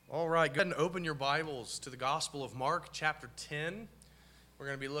right, go ahead and open your Bibles to the Gospel of Mark, chapter 10. We're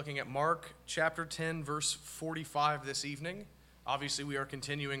going to be looking at Mark, chapter 10, verse 45 this evening. Obviously, we are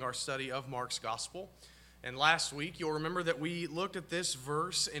continuing our study of Mark's Gospel. And last week, you'll remember that we looked at this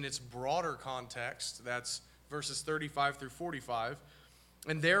verse in its broader context. That's verses 35 through 45.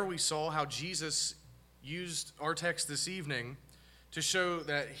 And there we saw how Jesus used our text this evening to show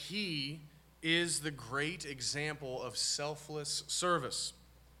that he is the great example of selfless service.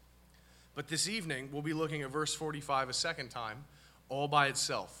 But this evening, we'll be looking at verse 45 a second time, all by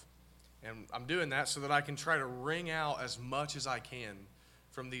itself. And I'm doing that so that I can try to wring out as much as I can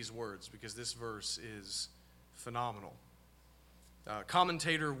from these words, because this verse is phenomenal.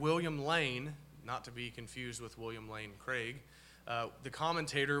 Commentator William Lane, not to be confused with William Lane Craig, the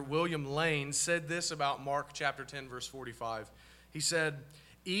commentator William Lane said this about Mark chapter 10, verse 45. He said,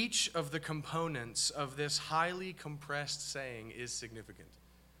 "Each of the components of this highly compressed saying is significant."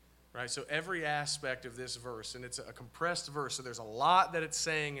 Right? So every aspect of this verse, and it's a compressed verse, so there's a lot that it's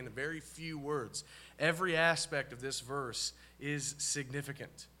saying in very few words. Every aspect of this verse is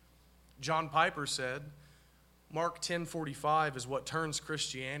significant. John Piper said, Mark 10:45 is what turns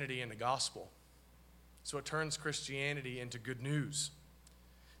Christianity into gospel. It's what turns Christianity into good news.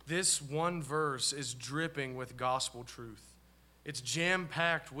 This one verse is dripping with gospel truth. It's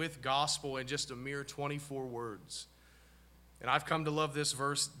jam-packed with gospel in just a mere 24 words. And I've come to love this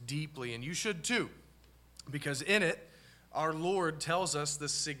verse deeply, and you should too, because in it, our Lord tells us the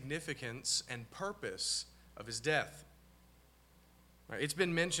significance and purpose of his death. It's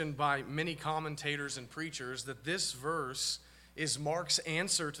been mentioned by many commentators and preachers that this verse is Mark's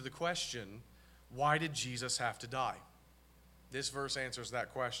answer to the question, why did Jesus have to die? This verse answers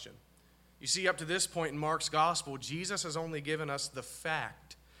that question. You see, up to this point in Mark's gospel, Jesus has only given us the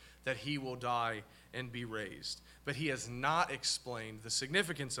fact that he will die and be raised, but he has not explained the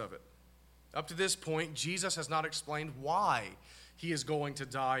significance of it. Up to this point, Jesus has not explained why he is going to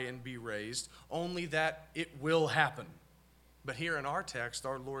die and be raised, only that it will happen. But here in our text,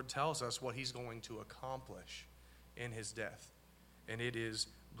 our Lord tells us what he's going to accomplish in his death, and it is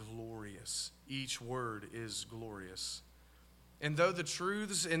glorious. Each word is glorious. And though the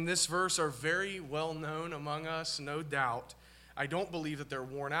truths in this verse are very well known among us, no doubt, I don't believe that they're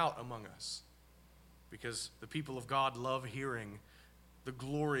worn out among us, because the people of God love hearing the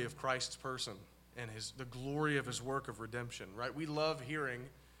glory of Christ's person and the glory of his work of redemption, right? We love hearing,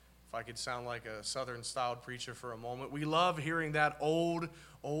 if I could sound like a Southern-styled preacher for a moment, we love hearing that old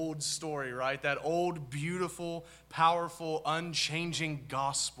story, right? That old, beautiful, powerful, unchanging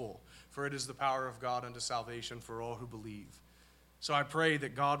gospel, for it is the power of God unto salvation for all who believe. So I pray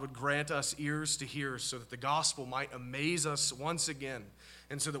that God would grant us ears to hear so that the gospel might amaze us once again,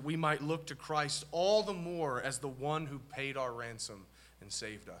 and so that we might look to Christ all the more as the one who paid our ransom and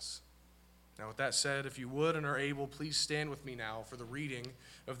saved us. Now, with that said, if you would and are able, please stand with me now for the reading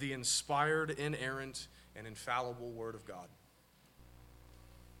of the inspired, inerrant, and infallible Word of God.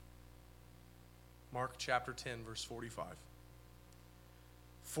 Mark chapter 10, verse 45.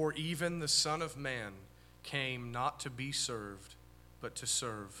 "For even the Son of Man came not to be served, but to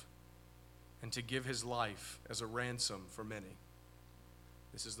serve, and to give his life as a ransom for many."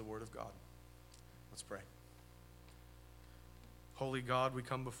 This is the word of God. Let's pray. Holy God, we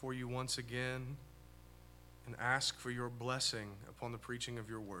come before you once again and ask for your blessing upon the preaching of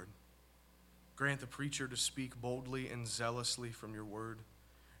your word. Grant the preacher to speak boldly and zealously from your word.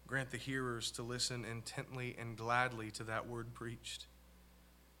 Grant the hearers to listen intently and gladly to that word preached.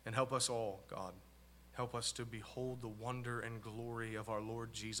 And help us all, God. Help us to behold the wonder and glory of our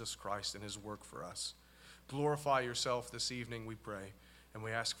Lord Jesus Christ and his work for us. Glorify yourself this evening, we pray, and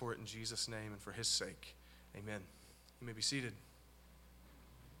we ask for it in Jesus' name and for his sake. Amen. You may be seated.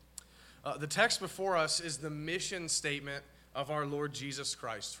 The text before us is the mission statement of our Lord Jesus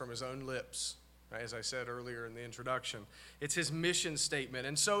Christ from his own lips, as I said earlier in the introduction. It's his mission statement,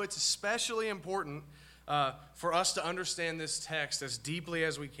 and so it's especially important for us to understand this text as deeply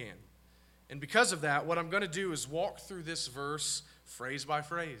as we can. And because of that, what I'm going to do is walk through this verse phrase by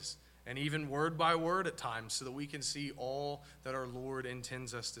phrase and even word by word at times so that we can see all that our Lord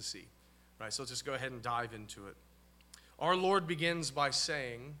intends us to see. Right, so let's just go ahead and dive into it. Our Lord begins by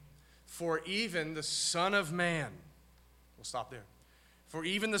saying, "For even the Son of Man," we'll stop there. "For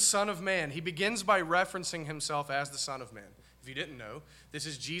even the Son of Man," he begins by referencing himself as the Son of Man. If you didn't know, this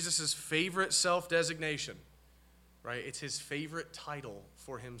is Jesus' favorite self-designation. Right? It's his favorite title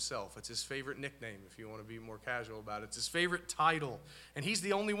for himself. It's his favorite nickname, if you want to be more casual about it. It's his favorite title. And he's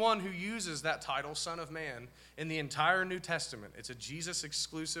the only one who uses that title, Son of Man, in the entire New Testament. It's a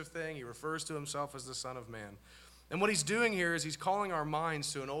Jesus-exclusive thing. He refers to himself as the Son of Man. And what he's doing here is he's calling our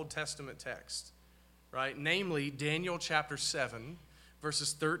minds to an Old Testament text, right? Namely, Daniel chapter 7,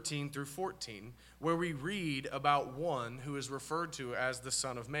 verses 13 through 14, where we read about one who is referred to as the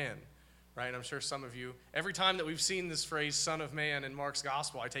Son of Man, right? And I'm sure some of you, every time that we've seen this phrase, Son of Man, in Mark's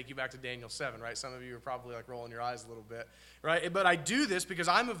Gospel, I take you back to Daniel 7, right? Some of you are probably like rolling your eyes a little bit, right? But I do this because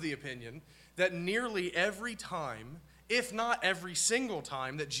I'm of the opinion that nearly every time, if not every single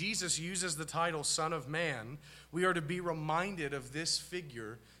time, that Jesus uses the title Son of Man, we are to be reminded of this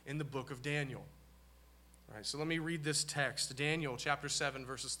figure in the book of Daniel. All right, so let me read this text. Daniel chapter 7,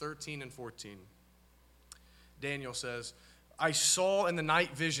 verses 13 and 14. Daniel says, I saw in the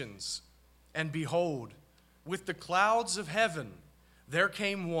night visions, and behold, with the clouds of heaven, there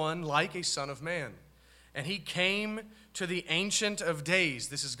came one like a son of man. And he came to the Ancient of Days.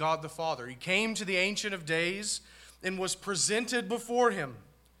 This is God the Father. He came to the Ancient of Days and was presented before him.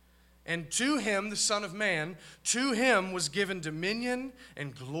 And to him, the Son of Man, to him was given dominion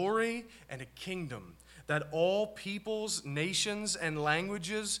and glory and a kingdom, that all peoples, nations, and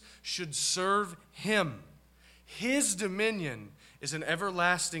languages should serve him. His dominion is an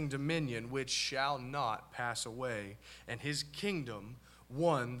everlasting dominion which shall not pass away, and his kingdom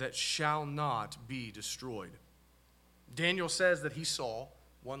one that shall not be destroyed. Daniel says that he saw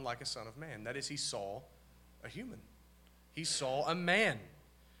one like a son of man. That is, he saw a human. He saw a man.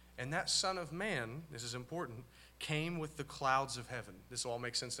 And that Son of Man, this is important, came with the clouds of heaven. This will all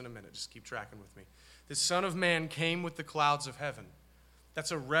make sense in a minute. Just keep tracking with me. The Son of Man came with the clouds of heaven.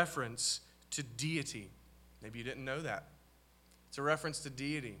 That's a reference to deity. Maybe you didn't know that. It's a reference to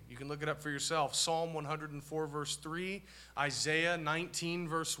deity. You can look it up for yourself. Psalm 104, verse 3, Isaiah 19,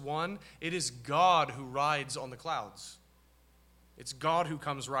 verse 1. It is God who rides on the clouds. It's God who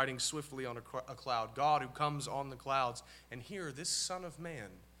comes riding swiftly on a cloud. God who comes on the clouds. And here, this Son of Man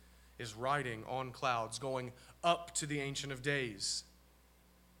is riding on clouds, going up to the Ancient of Days.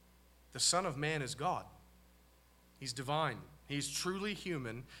 The Son of Man is God. He's divine. He's truly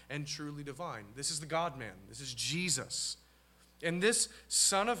human and truly divine. This is the God-man. This is Jesus. And this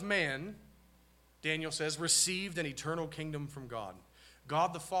Son of Man, Daniel says, received an eternal kingdom from God.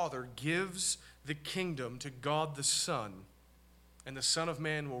 God the Father gives the kingdom to God the Son, and the Son of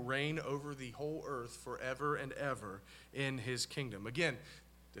Man will reign over the whole earth forever and ever in his kingdom. Again,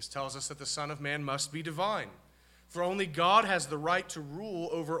 this tells us that the Son of Man must be divine. For only God has the right to rule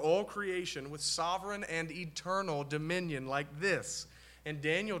over all creation with sovereign and eternal dominion like this. And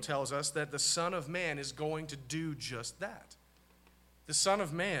Daniel tells us that the Son of Man is going to do just that. The Son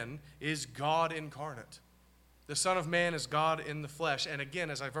of Man is God incarnate. The Son of Man is God in the flesh. And again,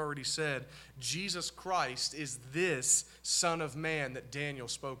 as I've already said, Jesus Christ is this Son of Man that Daniel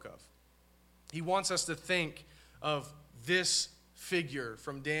spoke of. He wants us to think of this figure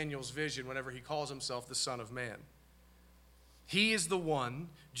from Daniel's vision whenever he calls himself the Son of Man. He is the one,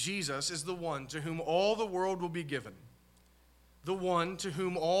 Jesus is the one to whom all the world will be given, the one to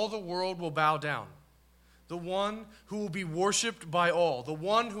whom all the world will bow down, the one who will be worshiped by all, the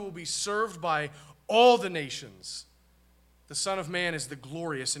one who will be served by all the nations. The Son of Man is the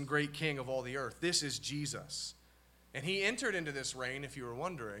glorious and great King of all the earth. This is Jesus. And he entered into this reign, if you were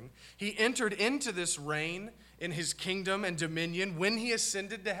wondering. He entered into this reign in his kingdom and dominion when he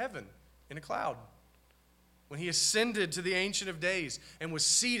ascended to heaven in a cloud. When he ascended to the Ancient of Days and was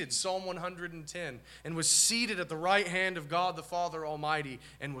seated, Psalm 110, and was seated at the right hand of God the Father Almighty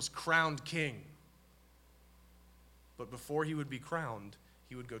and was crowned king. But before he would be crowned,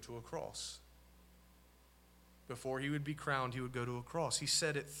 he would go to a cross. Before he would be crowned, he would go to a cross. He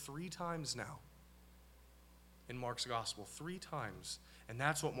said it 3 times now in Mark's Gospel, 3 times. And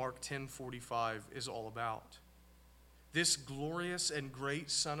that's what Mark 10:45 is all about. This glorious and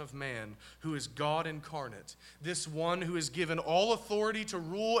great Son of Man who is God incarnate, this one who is given all authority to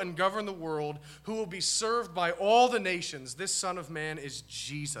rule and govern the world, who will be served by all the nations, this Son of Man is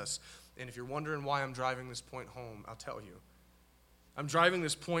Jesus. And if you're wondering why I'm driving this point home, I'll tell you. I'm driving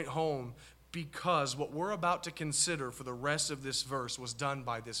this point home because what we're about to consider for the rest of this verse was done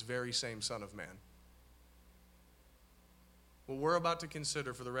by this very same Son of Man. What we're about to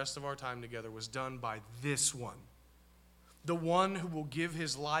consider for the rest of our time together was done by this one. The one who will give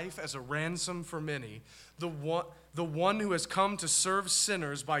his life as a ransom for many. The one who has come to serve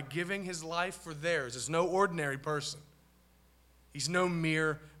sinners by giving his life for theirs is no ordinary person. He's no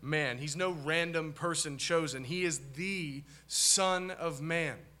mere man. He's no random person chosen. He is the Son of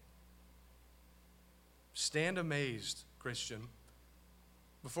Man. Stand amazed, Christian.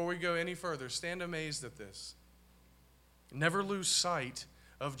 Before we go any further, stand amazed at this. Never lose sight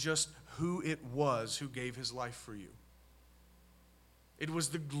of just who it was who gave his life for you. It was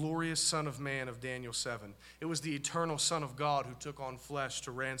the glorious Son of Man of Daniel 7. It was the eternal Son of God who took on flesh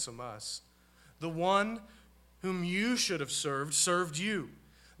to ransom us. The one whom you should have served you.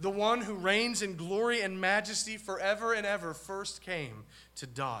 The one who reigns in glory and majesty forever and ever first came to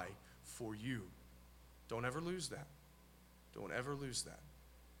die for you. Don't ever lose that. Don't ever lose that.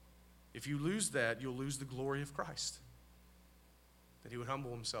 If you lose that, you'll lose the glory of Christ. That he would humble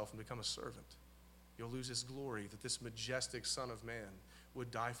himself and become a servant. You'll lose his glory, that this majestic Son of Man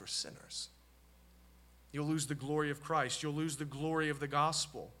would die for sinners. You'll lose the glory of Christ. You'll lose the glory of the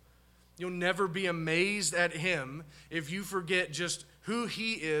gospel. You'll never be amazed at him if you forget just who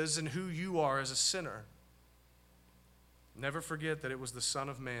he is and who you are as a sinner. Never forget that it was the Son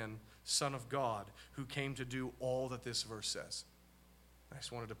of Man, Son of God, who came to do all that this verse says. I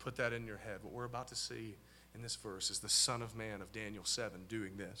just wanted to put that in your head. What we're about to see in this verse is the Son of Man of Daniel 7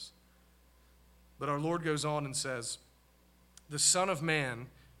 doing this. But our Lord goes on and says, the Son of Man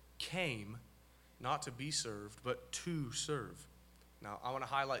came not to be served, but to serve. Now, I want to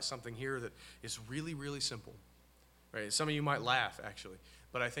highlight something here that is really, really simple. Right? Some of you might laugh, actually,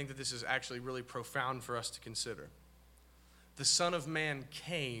 but I think that this is actually really profound for us to consider. The Son of Man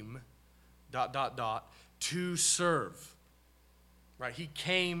came, ... to serve. Right? He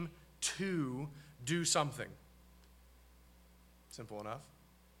came to do something. Simple enough.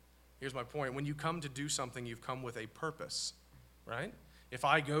 Here's my point. When you come to do something, you've come with a purpose, right? If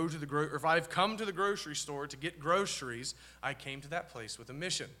I've come to the grocery store to get groceries, I came to that place with a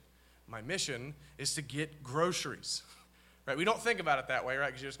mission. My mission is to get groceries, right? We don't think about it that way, right?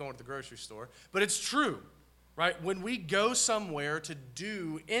 Because you're just going to the grocery store. But it's true, right? When we go somewhere to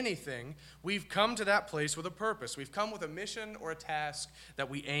do anything, we've come to that place with a purpose. We've come with a mission or a task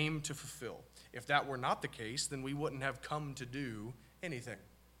that we aim to fulfill. If that were not the case, then we wouldn't have come to do anything.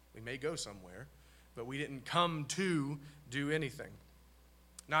 We may go somewhere, but we didn't come to do anything.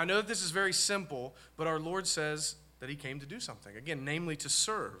 Now, I know that this is very simple, but our Lord says that he came to do something. Again, namely to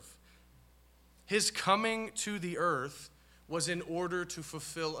serve. His coming to the earth was in order to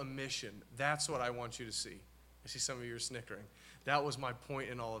fulfill a mission. That's what I want you to see. I see some of you are snickering. That was my point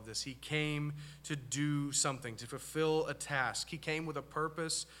in all of this. He came to do something, to fulfill a task. He came with a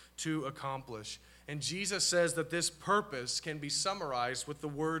purpose to accomplish. And Jesus says that this purpose can be summarized with the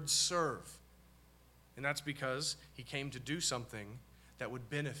word serve. And that's because he came to do something that would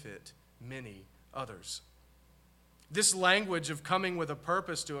benefit many others. This language of coming with a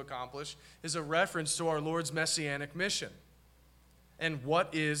purpose to accomplish is a reference to our Lord's messianic mission. And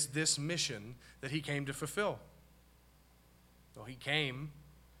what is this mission that he came to fulfill? Well, he came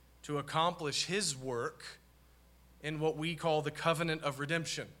to accomplish his work in what we call the covenant of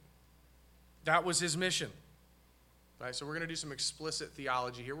redemption. That was his mission. Right? So we're going to do some explicit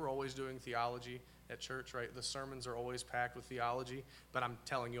theology here. We're always doing theology at church, right? The sermons are always packed with theology, but I'm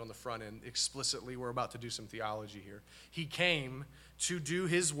telling you on the front end, explicitly, we're about to do some theology here. He came to do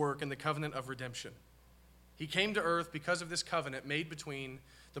his work in the covenant of redemption. He came to earth because of this covenant made between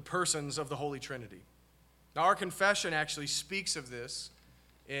the persons of the Holy Trinity. Now, our confession actually speaks of this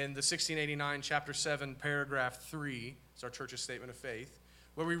in the 1689, chapter 7, paragraph 3. It's our church's statement of faith,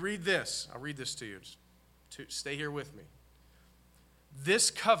 where we read this. I'll read this to you. Stay here with me.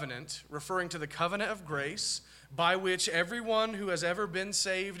 This covenant, referring to the covenant of grace, by which everyone who has ever been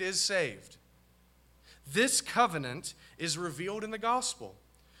saved is saved. This covenant is revealed in the gospel.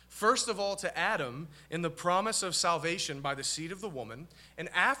 First of all to Adam in the promise of salvation by the seed of the woman, and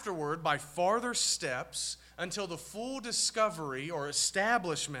afterward by farther steps until the full discovery or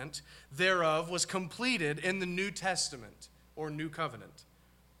establishment thereof was completed in the New Testament or New Covenant.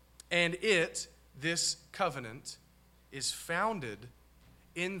 And this covenant, is founded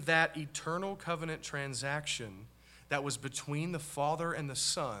in that eternal covenant transaction that was between the Father and the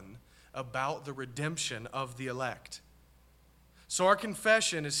Son about the redemption of the elect. So our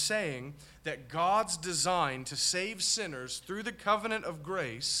confession is saying that God's design to save sinners through the covenant of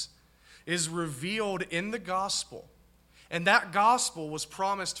grace is revealed in the gospel. And that gospel was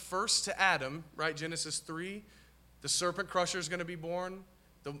promised first to Adam, right? Genesis 3, the serpent crusher is going to be born.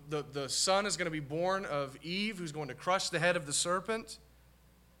 The son is going to be born of Eve, who's going to crush the head of the serpent.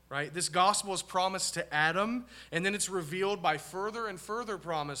 Right? This gospel is promised to Adam, and then it's revealed by further and further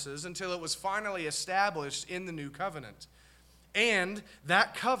promises until it was finally established in the new covenant. And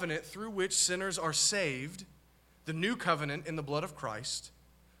that covenant through which sinners are saved, the new covenant in the blood of Christ,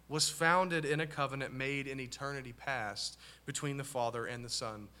 was founded in a covenant made in eternity past between the Father and the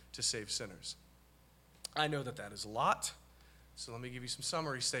Son to save sinners. I know that is a lot, so let me give you some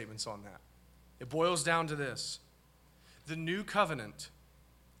summary statements on that. It boils down to this. The new covenant,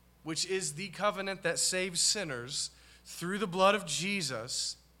 which is the covenant that saves sinners, through the blood of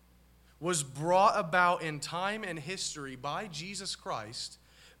Jesus was brought about in time and history by Jesus Christ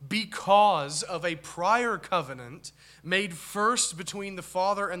because of a prior covenant made first between the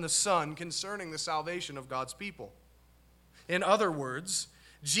Father and the Son concerning the salvation of God's people. In other words,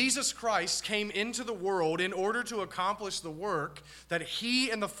 Jesus Christ came into the world in order to accomplish the work that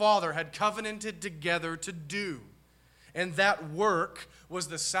He and the Father had covenanted together to do. And that work was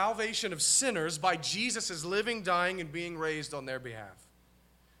the salvation of sinners by Jesus' living, dying, and being raised on their behalf.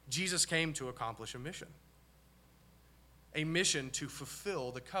 Jesus came to accomplish a mission to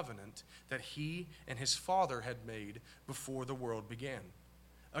fulfill the covenant that He and His Father had made before the world began.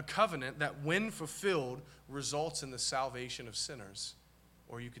 A covenant that, when fulfilled, results in the salvation of sinners,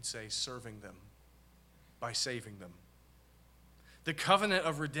 or you could say serving them by saving them. The covenant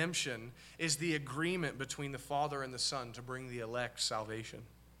of redemption is the agreement between the Father and the Son to bring the elect salvation.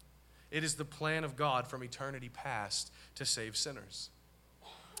 It is the plan of God from eternity past to save sinners.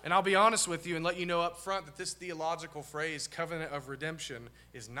 And I'll be honest with you and let you know up front that this theological phrase, covenant of redemption,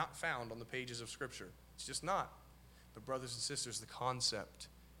 is not found on the pages of Scripture. It's just not. But brothers and sisters, the concept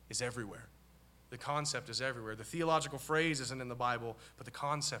is everywhere. The concept is everywhere. The theological phrase isn't in the Bible, but the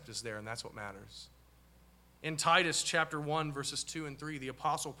concept is there, and that's what matters. In Titus chapter 1, verses 2 and 3, the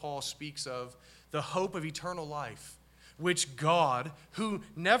Apostle Paul speaks of the hope of eternal life, which God, who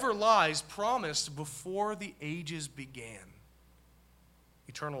never lies, promised before the ages began.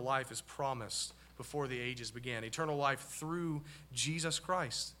 Eternal life is promised before the ages began. Eternal life through Jesus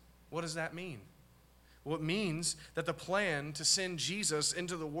Christ. What does that mean? Well, it means that the plan to send Jesus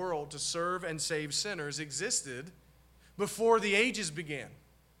into the world to serve and save sinners existed before the ages began.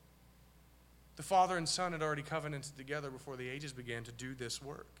 The Father and Son had already covenanted together before the ages began to do this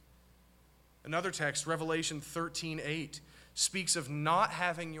work. Another text, Revelation 13:8, speaks of not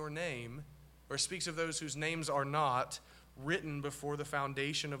having your name, or speaks of those whose names are not written before the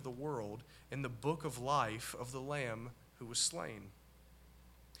foundation of the world in the book of life of the Lamb who was slain.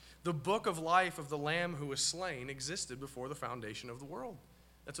 The book of life of the Lamb who was slain existed before the foundation of the world.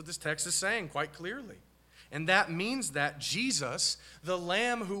 That's what this text is saying quite clearly. And that means that Jesus, the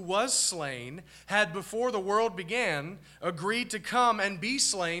Lamb who was slain, had before the world began agreed to come and be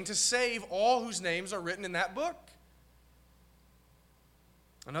slain to save all whose names are written in that book.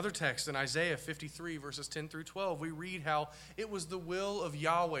 Another text in Isaiah 53, verses 10 through 12, we read how it was the will of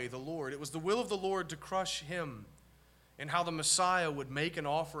Yahweh, the Lord. It was the will of the Lord to crush him, and how the Messiah would make an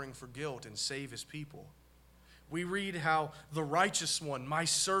offering for guilt and save his people. We read how the righteous one, my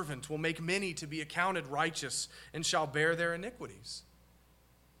servant, will make many to be accounted righteous and shall bear their iniquities.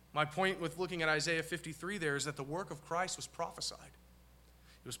 My point with looking at Isaiah 53 there is that the work of Christ was prophesied.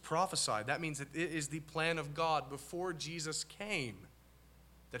 It was prophesied. That means that it is the plan of God before Jesus came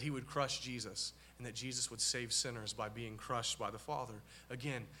that he would crush Jesus and that Jesus would save sinners by being crushed by the Father.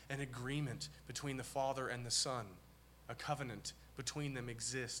 Again, an agreement between the Father and the Son. A covenant between them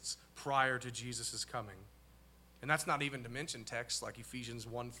exists prior to Jesus' coming. And that's not even to mention texts like Ephesians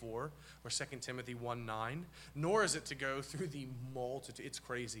 1:4 or 2 Timothy 1:9, nor is it to go through the multitude, it's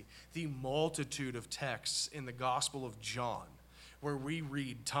crazy, the multitude of texts in the Gospel of John, where we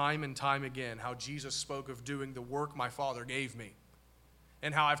read time and time again how Jesus spoke of doing the work my Father gave me,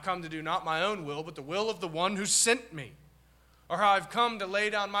 and how I've come to do not my own will, but the will of the one who sent me, or how I've come to lay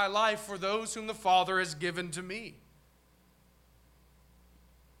down my life for those whom the Father has given to me.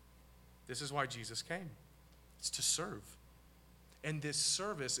 This is why Jesus came. It's to serve. And this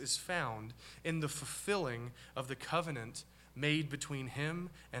service is found in the fulfilling of the covenant made between him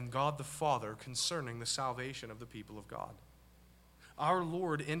and God the Father concerning the salvation of the people of God. Our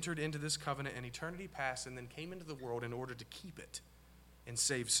Lord entered into this covenant in eternity past and then came into the world in order to keep it and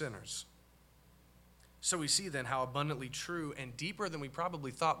save sinners. So we see then how abundantly true and deeper than we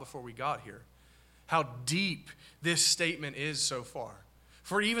probably thought before we got here, how deep this statement is so far.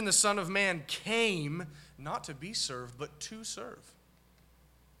 For even the Son of Man came not to be served, but to serve.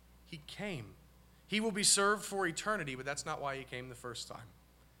 He came. He will be served for eternity, but that's not why he came the first time.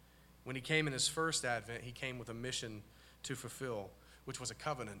 When he came in his first advent, he came with a mission to fulfill, which was a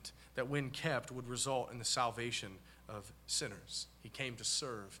covenant that when kept would result in the salvation of sinners. He came to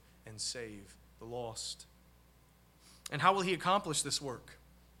serve and save the lost. And how will he accomplish this work?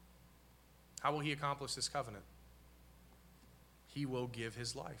 How will he accomplish this covenant? He will give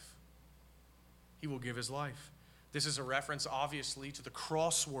his life. He will give his life. This is a reference, obviously, to the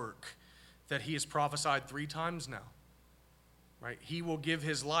cross work that he has prophesied 3 times now. Right? He will give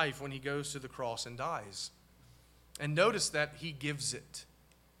his life when he goes to the cross and dies. And notice that he gives it.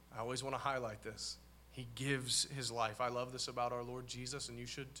 I always want to highlight this. He gives his life. I love this about our Lord Jesus, and you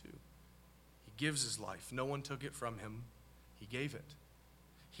should too. He gives his life. No one took it from him. He gave it.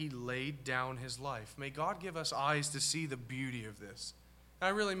 He laid down his life. May God give us eyes to see the beauty of this. And I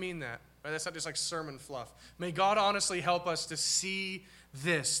really mean that. Right? That's not just like sermon fluff. May God honestly help us to see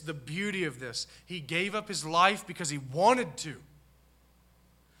this, the beauty of this. He gave up his life because he wanted to.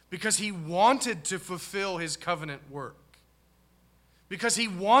 Because he wanted to fulfill his covenant work. Because he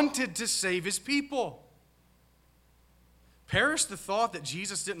wanted to save his people. Perish the thought that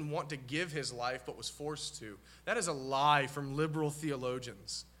Jesus didn't want to give his life but was forced to. That is a lie from liberal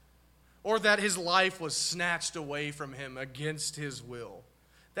theologians. Or that his life was snatched away from him against his will.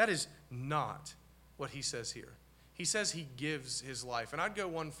 That is not what he says here. He says he gives his life. And I'd go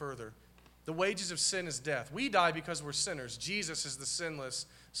one further. The wages of sin is death. We die because we're sinners. Jesus is the sinless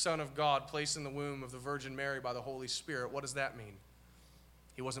Son of God placed in the womb of the Virgin Mary by the Holy Spirit. What does that mean?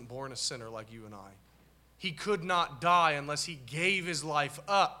 He wasn't born a sinner like you and I. He could not die unless he gave his life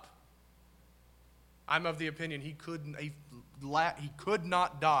up. I'm of the opinion he could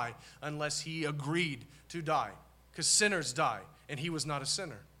not die unless he agreed to die. Because sinners die, and he was not a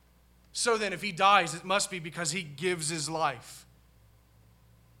sinner. So then, if he dies, it must be because he gives his life.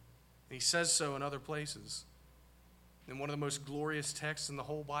 And he says so in other places. In one of the most glorious texts in the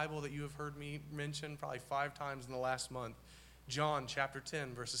whole Bible that you have heard me mention probably 5 times in the last month, John chapter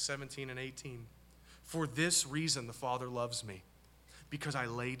 10, verses 17 and 18. For this reason the Father loves me, because I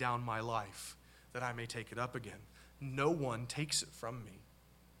lay down my life, that I may take it up again. No one takes it from me,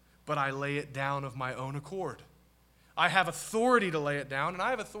 but I lay it down of my own accord. I have authority to lay it down, and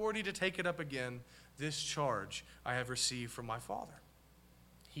I have authority to take it up again. This charge I have received from my Father.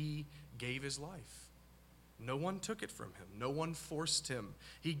 He gave his life. No one took it from him. No one forced him.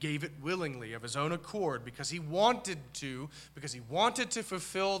 He gave it willingly of his own accord because he wanted to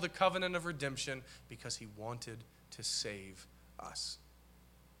fulfill the covenant of redemption, because he wanted to save us.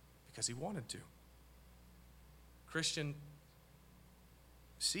 Because he wanted to. Christian,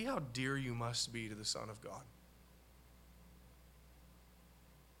 see how dear you must be to the Son of God.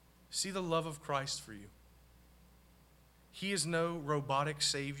 See the love of Christ for you. He is no robotic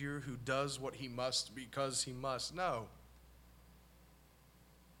Savior who does what he must because he must. No.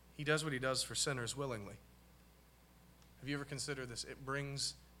 He does what he does for sinners willingly. Have you ever considered this? It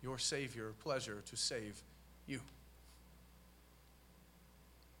brings your Savior pleasure to save you.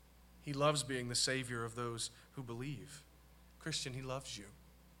 He loves being the Savior of those who believe. Christian, he loves you.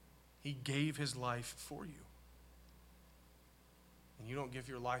 He gave his life for you. And you don't give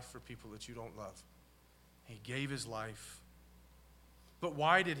your life for people that you don't love. He gave his life. But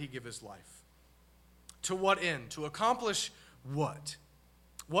why did he give his life? To what end? To accomplish what?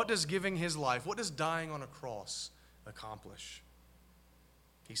 What does giving his life, what does dying on a cross accomplish?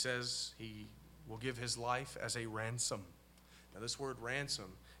 He says he will give his life as a ransom. Now, this word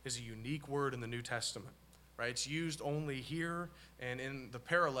ransom is a unique word in the New Testament, right? It's used only here and in the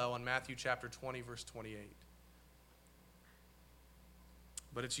parallel in Matthew chapter 20, verse 28.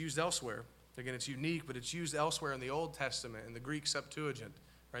 But it's used elsewhere. Again, it's unique, but it's used elsewhere in the Old Testament, in the Greek Septuagint,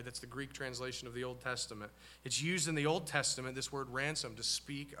 right? That's the Greek translation of the Old Testament. It's used in the Old Testament, this word ransom, to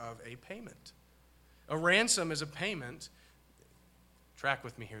speak of a payment. A ransom is a payment. Track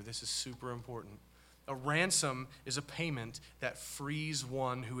with me here. This is super important. A ransom is a payment that frees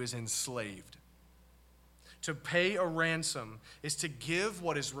one who is enslaved. To pay a ransom is to give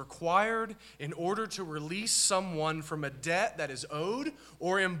what is required in order to release someone from a debt that is owed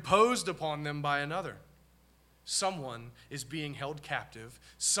or imposed upon them by another. Someone is being held captive.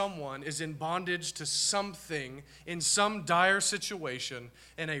 Someone is in bondage to something in some dire situation,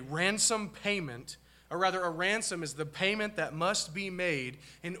 and a ransom payment, or rather a ransom is the payment that must be made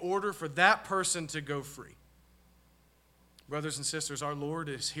in order for that person to go free. Brothers and sisters, our Lord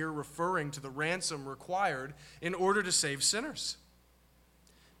is here referring to the ransom required in order to save sinners.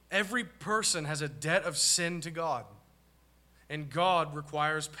 Every person has a debt of sin to God, and God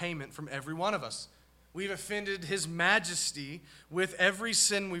requires payment from every one of us. We've offended his majesty with every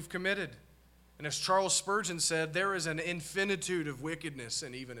sin we've committed. And as Charles Spurgeon said, there is an infinitude of wickedness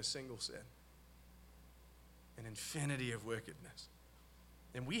in even a single sin. An infinity of wickedness.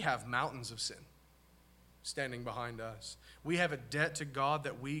 And we have mountains of sin standing behind us. We have a debt to God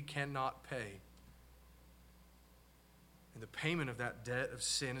that we cannot pay. And the payment of that debt of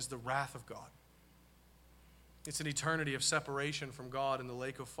sin is the wrath of God. It's an eternity of separation from God in the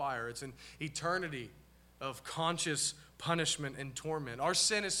lake of fire. It's an eternity of conscious punishment and torment. Our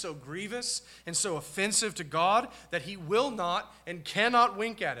sin is so grievous and so offensive to God that he will not and cannot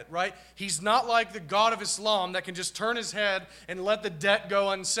wink at it, right? He's not like the God of Islam that can just turn his head and let the debt go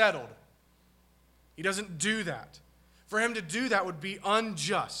unsettled. He doesn't do that. For him to do that would be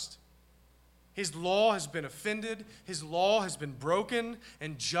unjust. His law has been offended, his law has been broken,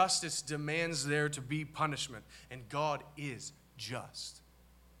 and justice demands there to be punishment. And God is just.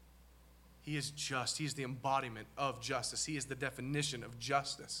 He is just. He is the embodiment of justice. He is the definition of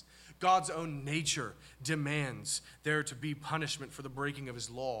justice. God's own nature demands there to be punishment for the breaking of his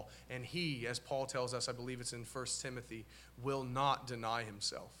law. And he, as Paul tells us, I believe it's in 1 Timothy, will not deny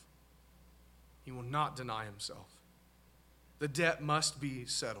himself. He will not deny himself. The debt must be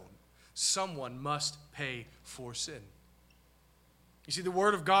settled. Someone must pay for sin. You see, the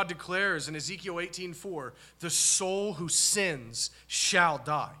word of God declares in Ezekiel 18:4, the soul who sins shall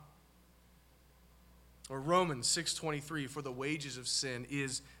die. Or Romans 6:23, for the wages of sin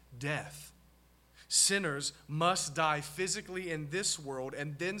is death. Sinners must die physically in this world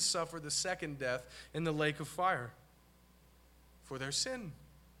and then suffer the second death in the lake of fire for their sin.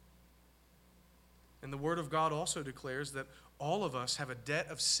 And the word of God also declares that all of us have a debt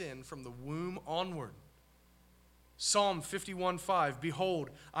of sin from the womb onward. Psalm 51:5, behold,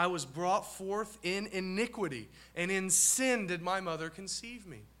 I was brought forth in iniquity, and in sin did my mother conceive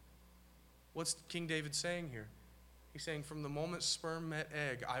me. What's King David saying here? He's saying from the moment sperm met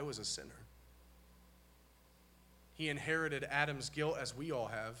egg, I was a sinner. He inherited Adam's guilt as we all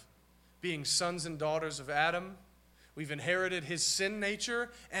have. Being sons and daughters of Adam, we've inherited his sin nature,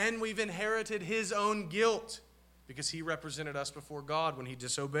 and we've inherited his own guilt because he represented us before God when he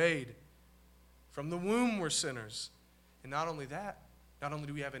disobeyed. From the womb we're sinners. And not only that, not only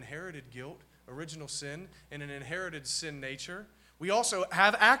do we have inherited guilt, original sin, and an inherited sin nature, we also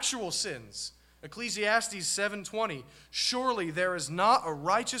have actual sins. Ecclesiastes 7:20, surely there is not a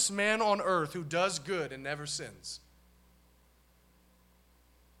righteous man on earth who does good and never sins.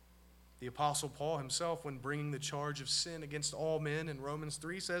 The Apostle Paul himself, when bringing the charge of sin against all men in Romans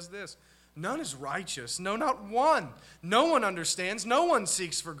 3, says this, none is righteous, no, not one. No one understands, no one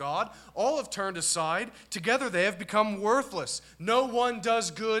seeks for God. All have turned aside. Together they have become worthless. No one does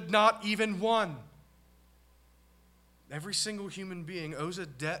good, not even one. Every single human being owes a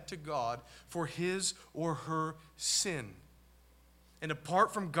debt to God for his or her sin. And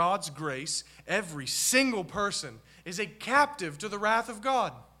apart from God's grace, every single person is a captive to the wrath of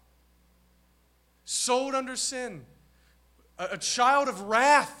God. Sold under sin. A child of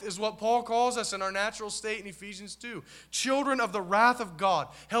wrath is what Paul calls us in our natural state in Ephesians 2. Children of the wrath of God,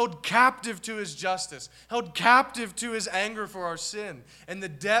 held captive to his justice, held captive to his anger for our sin. And the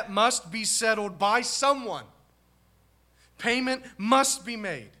debt must be settled by someone. Payment must be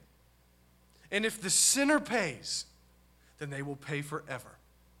made. And if the sinner pays, then they will pay forever,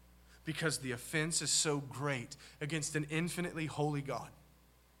 because the offense is so great against an infinitely holy God.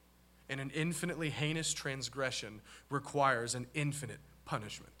 And an infinitely heinous transgression requires an infinite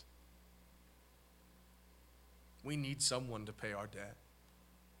punishment. We need someone to pay our debt.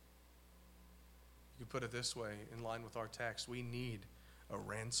 You could put it this way, in line with our text, we need a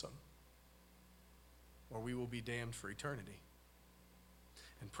ransom, or we will be damned for eternity.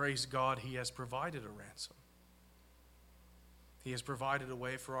 And praise God, he has provided a ransom. He has provided a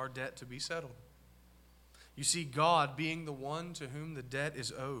way for our debt to be settled. You see, God, being the one to whom the debt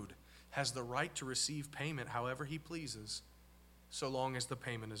is owed, has the right to receive payment however he pleases, so long as the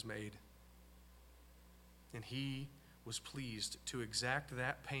payment is made. And he was pleased to exact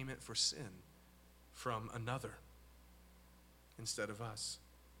that payment for sin from another instead of us.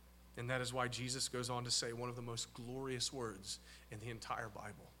 And that is why Jesus goes on to say one of the most glorious words in the entire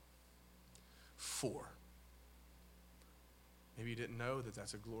Bible. For. Maybe you didn't know that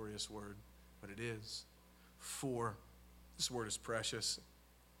that's a glorious word, but it is. For. This word is precious.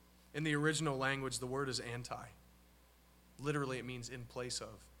 In the original language, the word is anti. Literally, it means in place of.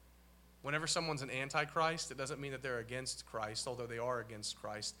 Whenever someone's an antichrist, it doesn't mean that they're against Christ, although they are against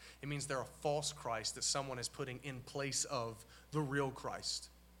Christ. It means they're a false Christ that someone is putting in place of the real Christ.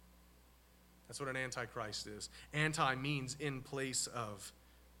 That's what an antichrist is. Anti means in place of.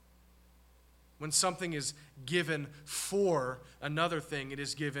 When something is given for another thing, it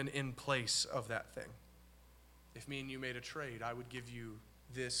is given in place of that thing. If me and you made a trade, I would give you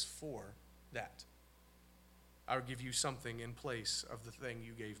this for that. I would give you something in place of the thing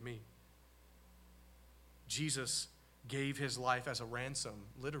you gave me. Jesus gave his life as a ransom,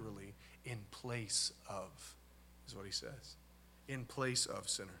 literally, in place of, is what he says. In place of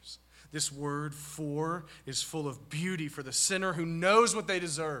sinners. This word for is full of beauty for the sinner who knows what they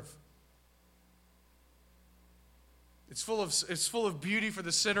deserve. It's full of beauty for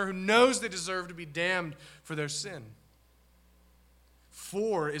the sinner who knows they deserve to be damned for their sin.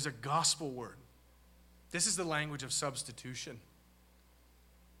 For is a gospel word. This is the language of substitution.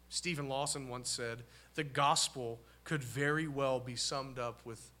 Stephen Lawson once said, the gospel could very well be summed up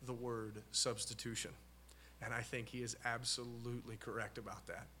with the word substitution. And I think he is absolutely correct about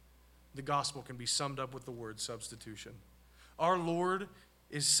that. The gospel can be summed up with the word substitution. Our Lord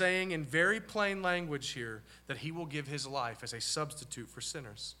is saying in very plain language here that he will give his life as a substitute for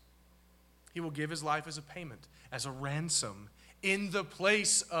sinners. He will give his life as a payment, as a ransom, in the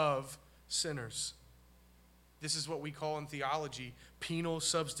place of sinners. This is what we call in theology penal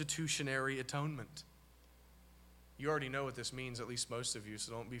substitutionary atonement. You already know what this means, at least most of you,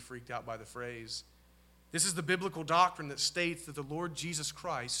 so don't be freaked out by the phrase. This is the biblical doctrine that states that the Lord Jesus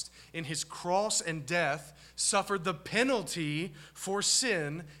Christ, in his cross and death, suffered the penalty for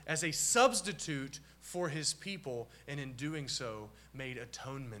sin as a substitute for his people, and in doing so, made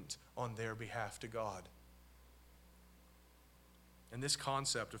atonement on their behalf to God. And this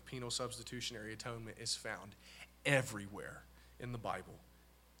concept of penal substitutionary atonement is found everywhere in the Bible.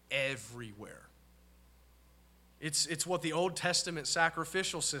 Everywhere. It's what the Old Testament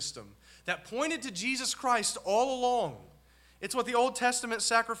sacrificial system that pointed to Jesus Christ all along. It's what the Old Testament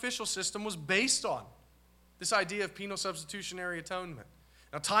sacrificial system was based on. This idea of penal substitutionary atonement.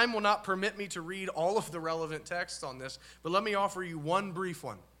 Now, time will not permit me to read all of the relevant texts on this, but let me offer you one brief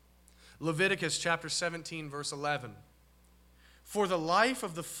one. Leviticus chapter 17, verse 11. For the life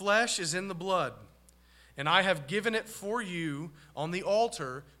of the flesh is in the blood, and I have given it for you on the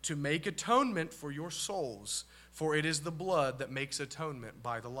altar to make atonement for your souls, for it is the blood that makes atonement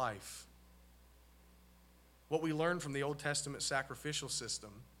by the life. What we learn from the Old Testament sacrificial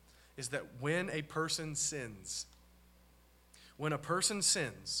system is that when a person sins,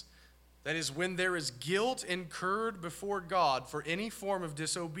 that is, when there is guilt incurred before God for any form of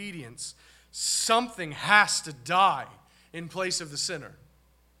disobedience, something has to die in place of the sinner.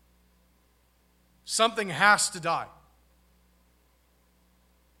 Something has to die.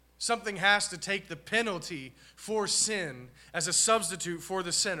 Something has to take the penalty for sin as a substitute for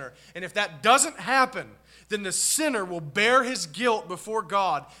the sinner. And if that doesn't happen, then the sinner will bear his guilt before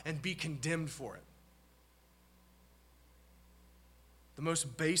God and be condemned for it. The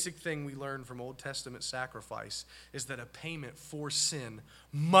most basic thing we learn from Old Testament sacrifice is that a payment for sin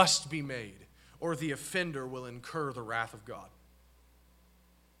must be made, or the offender will incur the wrath of God.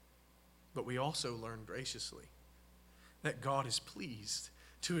 But we also learn graciously that God is pleased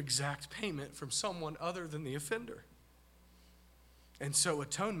to exact payment from someone other than the offender. And so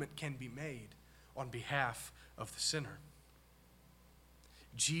atonement can be made on behalf of the sinner.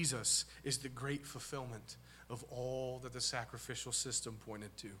 Jesus is the great fulfillment of all that the sacrificial system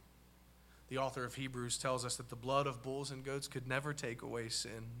pointed to. The author of Hebrews tells us that the blood of bulls and goats could never take away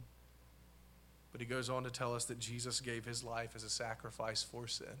sin. But he goes on to tell us that Jesus gave his life as a sacrifice for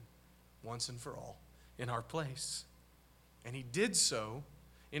sin, once and for all, in our place. And he did so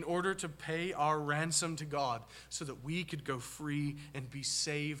in order to pay our ransom to God so that we could go free and be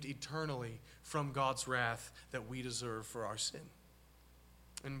saved eternally from God's wrath that we deserve for our sin.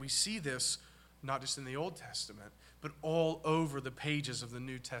 And we see this not just in the Old Testament, but all over the pages of the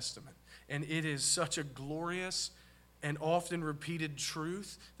New Testament. And it is such a glorious and often repeated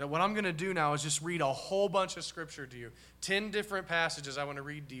truth that what I'm going to do now is just read a whole bunch of scripture to you. 10 different passages I want to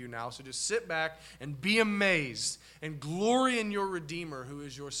read to you now. So just sit back and be amazed and glory in your Redeemer, who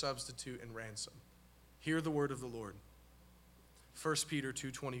is your substitute and ransom. Hear the word of the Lord. 1 Peter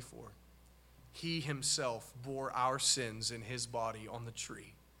 2:24. He himself bore our sins in his body on the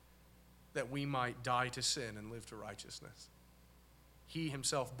tree, that we might die to sin and live to righteousness. He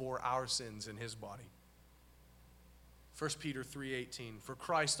himself bore our sins in his body. 1 Peter 3:18, for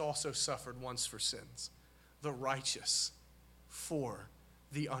Christ also suffered once for sins, the righteous for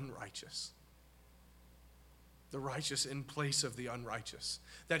the unrighteous. The righteous in place of the unrighteous,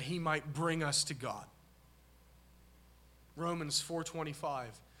 that he might bring us to God. Romans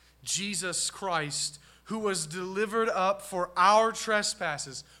 4:25, Jesus Christ, who was delivered up for our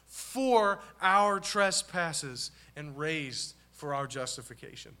trespasses, and raised for our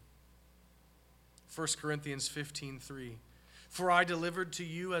justification. 1 Corinthians 15:3, for I delivered to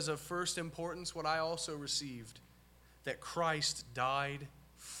you as of first importance what I also received, that Christ died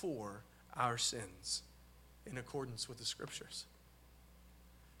for our sins in accordance with the Scriptures.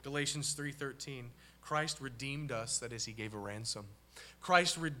 Galatians 3:13, Christ redeemed us, that is, he gave a ransom.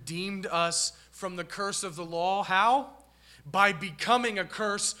 Christ redeemed us from the curse of the law. How? By becoming a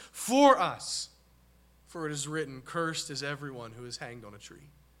curse for us. For it is written, cursed is everyone who is hanged on a tree.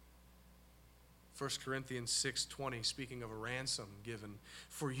 1 Corinthians 6:20, speaking of a ransom given,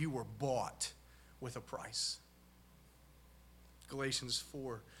 for you were bought with a price. Galatians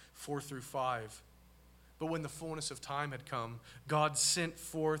 4:4-5, but when the fullness of time had come, God sent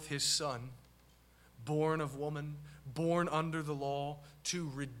forth his Son, born of woman, born under the law, to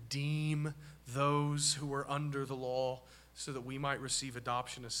redeem those who were under the law, so that we might receive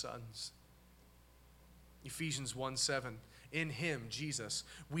adoption as sons. Ephesians 1:7, in him, Jesus,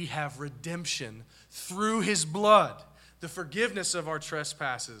 we have redemption through his blood, the forgiveness of our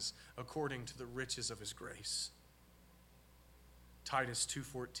trespasses, according to the riches of his grace. Titus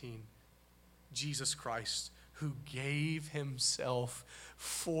 2:14, Jesus Christ, who gave himself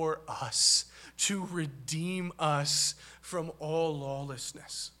for us to redeem us from all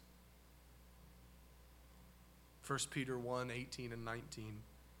lawlessness. 1 Peter 1:18 and 19,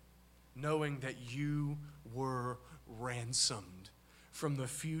 knowing that you were ransomed from the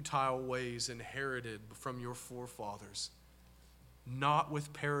futile ways inherited from your forefathers, not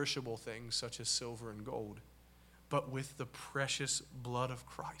with perishable things such as silver and gold, but with the precious blood of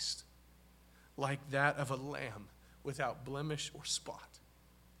Christ, like that of a lamb without blemish or spot.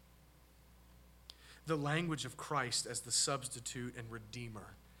 The language of Christ as the substitute and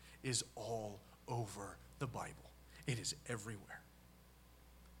redeemer is all over the Bible. It is everywhere.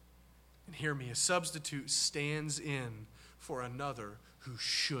 And hear me, a substitute stands in for another who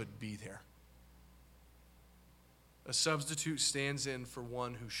should be there. A substitute stands in for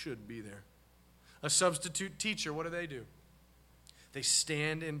one who should be there. A substitute teacher, what do? They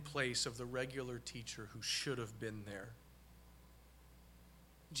stand in place of the regular teacher who should have been there.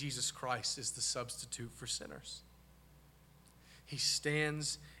 Jesus Christ is the substitute for sinners. He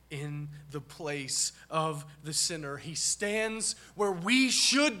stands in the place of the sinner. He stands where we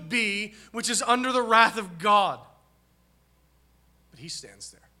should be, which is under the wrath of God. But he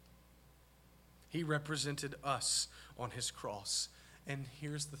stands there. He represented us on his cross. And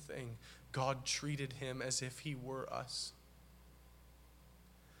here's the thing, God treated him as if he were us.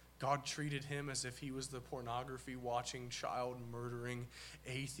 God treated him as if he was the pornography-watching, child-murdering,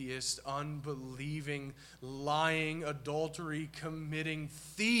 atheist, unbelieving, lying, adultery-committing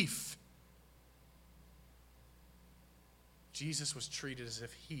thief. Jesus was treated as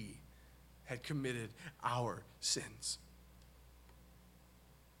if he had committed our sins.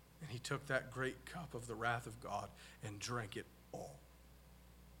 And he took that great cup of the wrath of God and drank it all.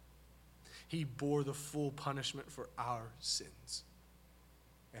 He bore the full punishment for our sins.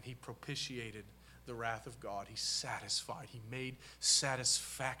 And he propitiated the wrath of God. He satisfied. He made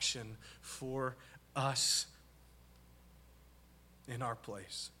satisfaction for us in our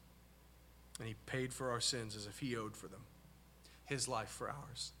place. And he paid for our sins as if he owed for them. His life for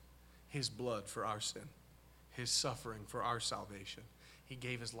ours. His blood for our sin. His suffering for our salvation. He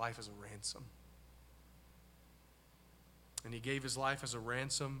gave his life as a ransom. And he gave his life as a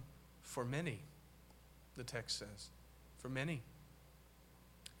ransom for many, the text says. For many.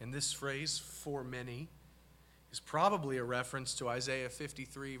 And this phrase, for many, is probably a reference to Isaiah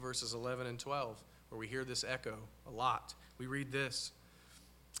 53, verses 11 and 12, where we hear this echo a lot. We read this.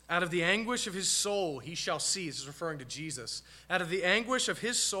 Out of the anguish of his soul he shall see. This is referring to Jesus. Out of the anguish of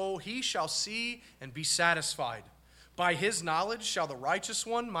his soul he shall see and be satisfied. By his knowledge shall the righteous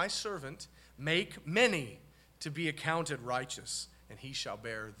one, my servant, make many to be accounted righteous, and he shall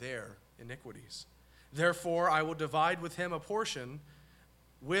bear their iniquities. Therefore I will divide with him a portion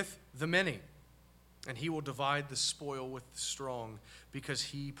with the many, and he will divide the spoil with the strong, because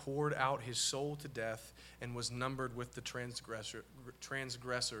he poured out his soul to death and was numbered with the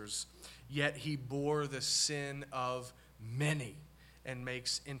transgressors. Yet he bore the sin of many and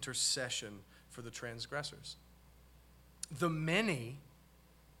makes intercession for the transgressors. The many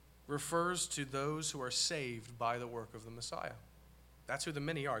refers to those who are saved by the work of the Messiah. That's who the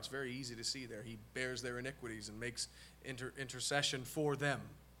many are. It's very easy to see there. He bears their iniquities and makes intercession for them,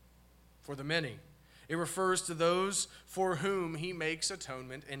 for the many. It refers to those for whom he makes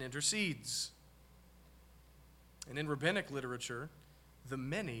atonement and intercedes. And in rabbinic literature, the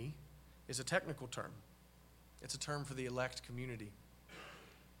many is a technical term. It's a term for the elect community.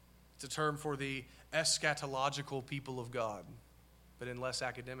 It's a term for the eschatological people of God. But in less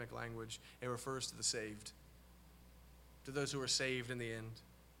academic language, it refers to the saved, to those who are saved in the end.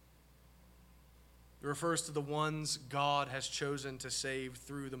 It refers to the ones God has chosen to save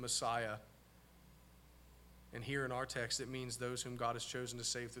through the Messiah. And here in our text, it means those whom God has chosen to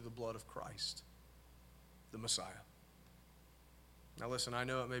save through the blood of Christ, the Messiah. Now listen, I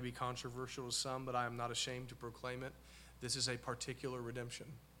know it may be controversial to some, but I am not ashamed to proclaim it. This is a particular redemption.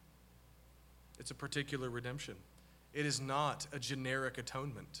 It's a particular redemption. It is not a generic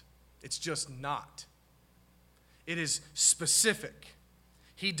atonement. It's just not. It is specific.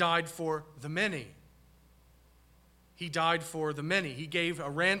 He died for the many. He died for the many. He gave a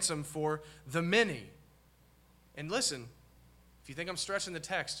ransom for the many. And listen, If you think I'm stretching the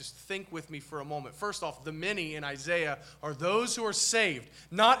text, just think with me for a moment. First off, the many in Isaiah are those who are saved.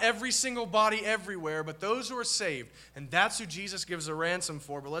 Not every single body everywhere, but those who are saved. And that's who Jesus gives a ransom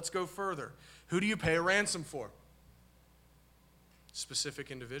for. But let's go further. Who do you pay a ransom for?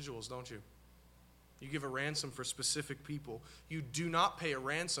 Specific individuals, don't you? You give a ransom for specific people. You do not pay a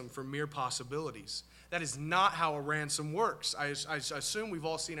ransom for mere possibilities. That is not how a ransom works. I assume we've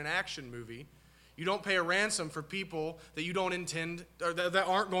all seen an action movie. You don't pay a ransom for people that you don't intend, or that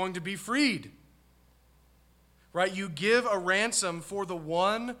aren't going to be freed. Right? You give a ransom for the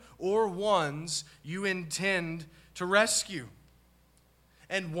one or ones you intend to rescue.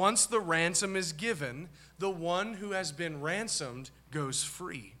 And once the ransom is given, the one who has been ransomed goes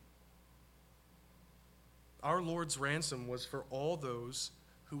free. Our Lord's ransom was for all those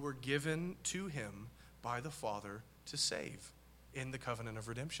who were given to him by the Father to save in the covenant of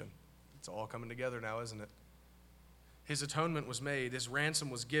redemption. It's all coming together now, isn't it? His atonement was made. His ransom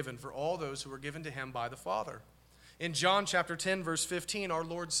was given for all those who were given to him by the Father. In John chapter 10, verse 15, our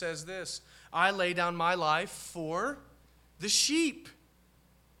Lord says this, I lay down my life for the sheep.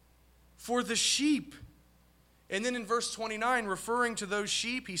 For the sheep. And then in verse 29, referring to those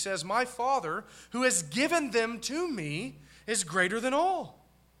sheep, he says, my Father, who has given them to me, is greater than all.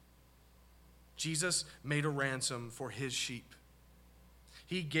 Jesus made a ransom for his sheep.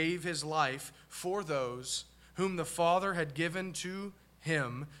 He gave his life for those whom the Father had given to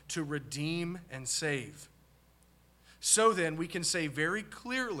him to redeem and save. So then, we can say very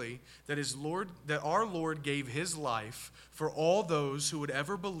clearly that our Lord gave his life for all those who would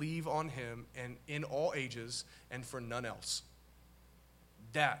ever believe on him and in all ages and for none else.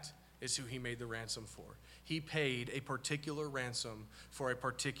 That is who he made the ransom for. He paid a particular ransom for a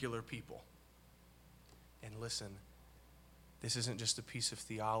particular people. And listen, this isn't just a piece of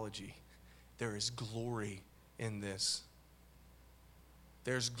theology. There is glory in this.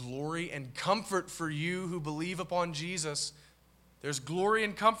 There's glory and comfort for you who believe upon Jesus. There's glory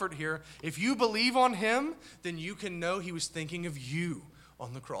and comfort here. If you believe on him, then you can know he was thinking of you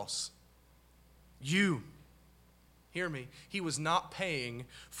on the cross. You. Hear me. He was not paying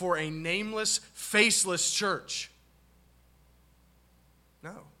for a nameless, faceless church.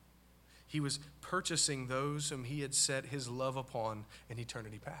 No. He was purchasing those whom he had set his love upon in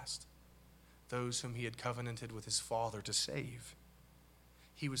eternity past. Those whom he had covenanted with his Father to save.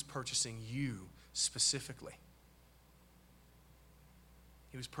 He was purchasing you specifically.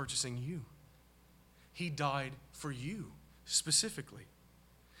 He was purchasing you. He died for you specifically.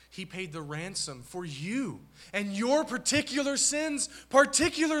 He paid the ransom for you and your particular sins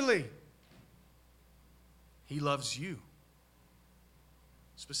particularly. He loves you.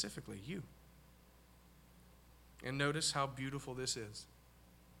 Specifically, you. And notice how beautiful this is.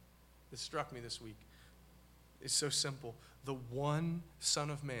 It struck me this week. It's so simple. The one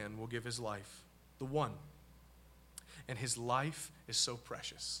Son of Man will give his life. The one. And his life is so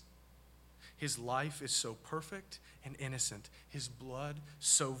precious. His life is so perfect and innocent. His blood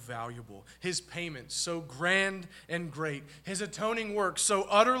so valuable. His payment so grand and great. His atoning work so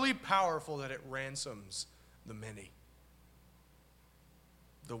utterly powerful that it ransoms the many.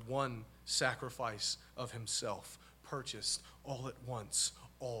 The one sacrifice of himself purchased all at once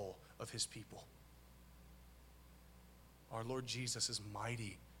all of his people. Our Lord Jesus is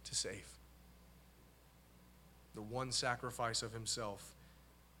mighty to save. The one sacrifice of himself,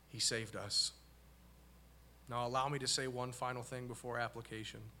 he saved us. Now allow me to say one final thing before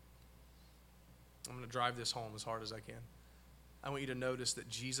application. I'm going to drive this home as hard as I can. I want you to notice that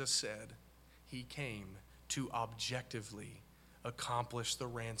Jesus said he came to objectively accomplish the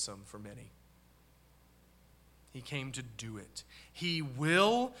ransom for many. He came to do it. He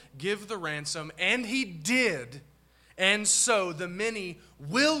will give the ransom, and he did. And so the many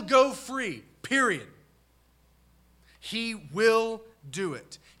will go free, period. He will do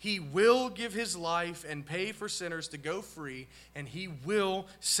it. He will give his life and pay for sinners to go free, and he will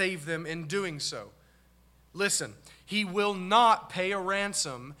save them in doing so. Listen, he will not pay a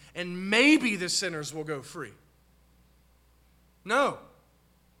ransom, and maybe the sinners will go free. No.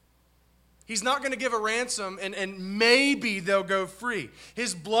 He's not going to give a ransom and maybe they'll go free.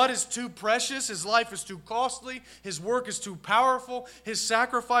 His blood is too precious. His life is too costly. His work is too powerful. His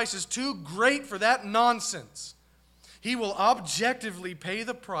sacrifice is too great for that nonsense. He will objectively pay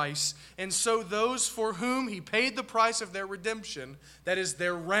the price, and so those for whom he paid the price of their redemption, that is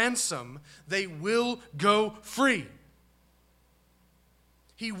their ransom, they will go free.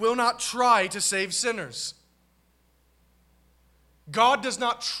 He will not try to save sinners. God does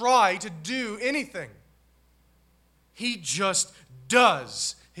not try to do anything. He just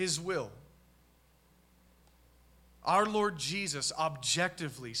does his will. Our Lord Jesus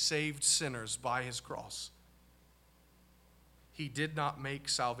objectively saved sinners by his cross. He did not make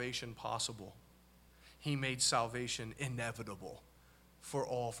salvation possible. He made salvation inevitable for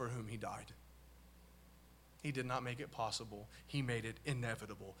all for whom he died. He did not make it possible. He made it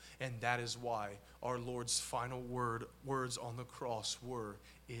inevitable. And that is why our Lord's final words on the cross were,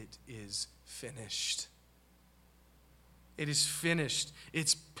 "It is finished." It is finished.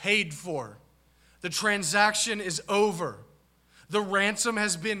 It's paid for. The transaction is over. The ransom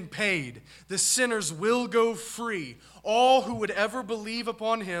has been paid. The sinners will go free. All who would ever believe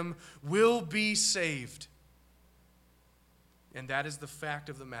upon him will be saved. And that is the fact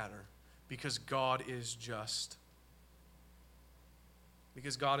of the matter, because God is just.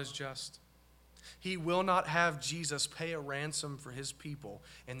 Because God is just. He will not have Jesus pay a ransom for his people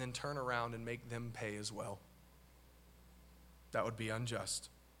and then turn around and make them pay as well. That would be unjust.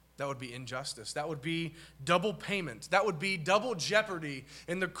 That would be injustice. That would be double payment. That would be double jeopardy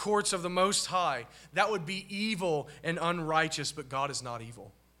in the courts of the Most High. That would be evil and unrighteous, but God is not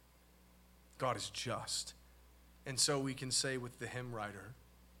evil. God is just. And so we can say with the hymn writer,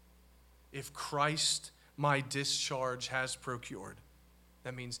 if Christ my discharge has procured,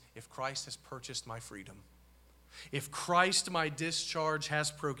 that means if Christ has purchased my freedom, if Christ my discharge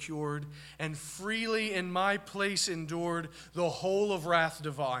has procured, and freely in my place endured the whole of wrath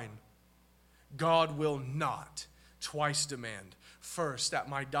divine, God will not twice demand, first at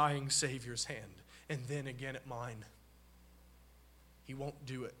my dying Savior's hand, and then again at mine. He won't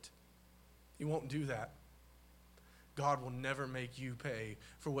do it. He won't do that. God will never make you pay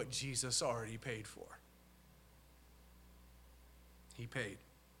for what Jesus already paid for. He paid.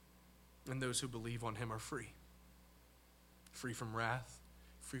 And those who believe on him are free. Free from wrath,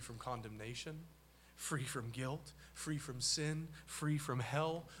 free from condemnation, free from guilt, free from sin, free from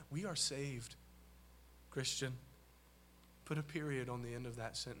hell. We are saved. Christian, put a period on the end of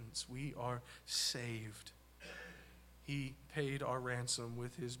that sentence. We are saved. He paid our ransom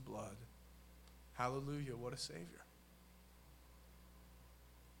with his blood. Hallelujah, what a Savior.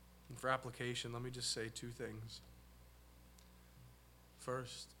 And for application, let me just say two things.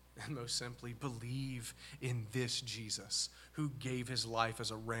 First, and most simply, believe in this Jesus who gave his life as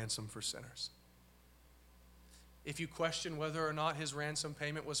a ransom for sinners. If you question whether or not his ransom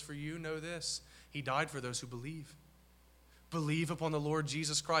payment was for you, know this: he died for those who believe. Believe upon the Lord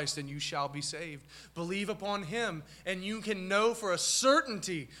Jesus Christ and you shall be saved. Believe upon him and you can know for a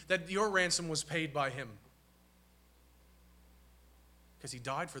certainty that your ransom was paid by him. Because he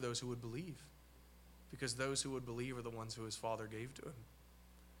died for those who would believe. Because those who would believe are the ones who his Father gave to him.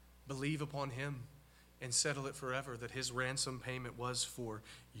 Believe upon him and settle it forever that his ransom payment was for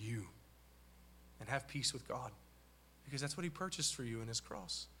you. And have peace with God, because that's what he purchased for you in his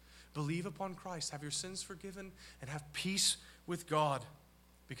cross. Believe upon Christ, have your sins forgiven, and have peace with God,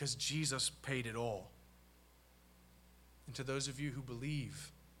 because Jesus paid it all. And to those of you who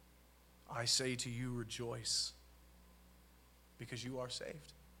believe, I say to you, rejoice, because you are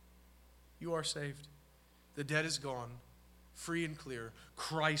saved. You are saved. The debt is gone. Free and clear.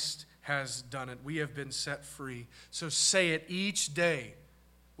 Christ has done it. We have been set free. So say it each day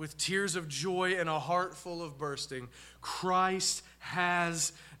with tears of joy and a heart full of bursting. Christ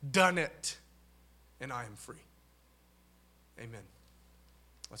has done it, and I am free. Amen.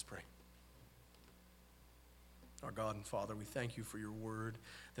 Let's pray. Our God and Father, we thank you for your word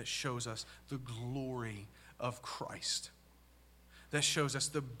that shows us the glory of Christ, that shows us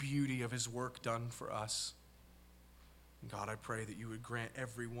the beauty of his work done for us. God, I pray that you would grant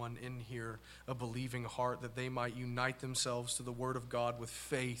everyone in here a believing heart, that they might unite themselves to the word of God with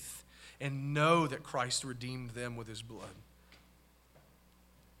faith and know that Christ redeemed them with his blood.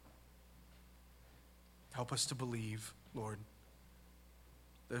 Help us to believe, Lord.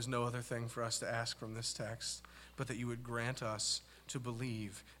 There's no other thing for us to ask from this text, but that you would grant us to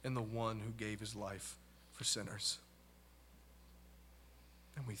believe in the one who gave his life for sinners.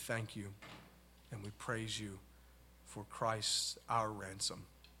 And we thank you and we praise you for Christ, our ransom.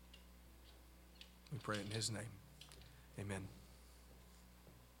 We pray in his name. Amen.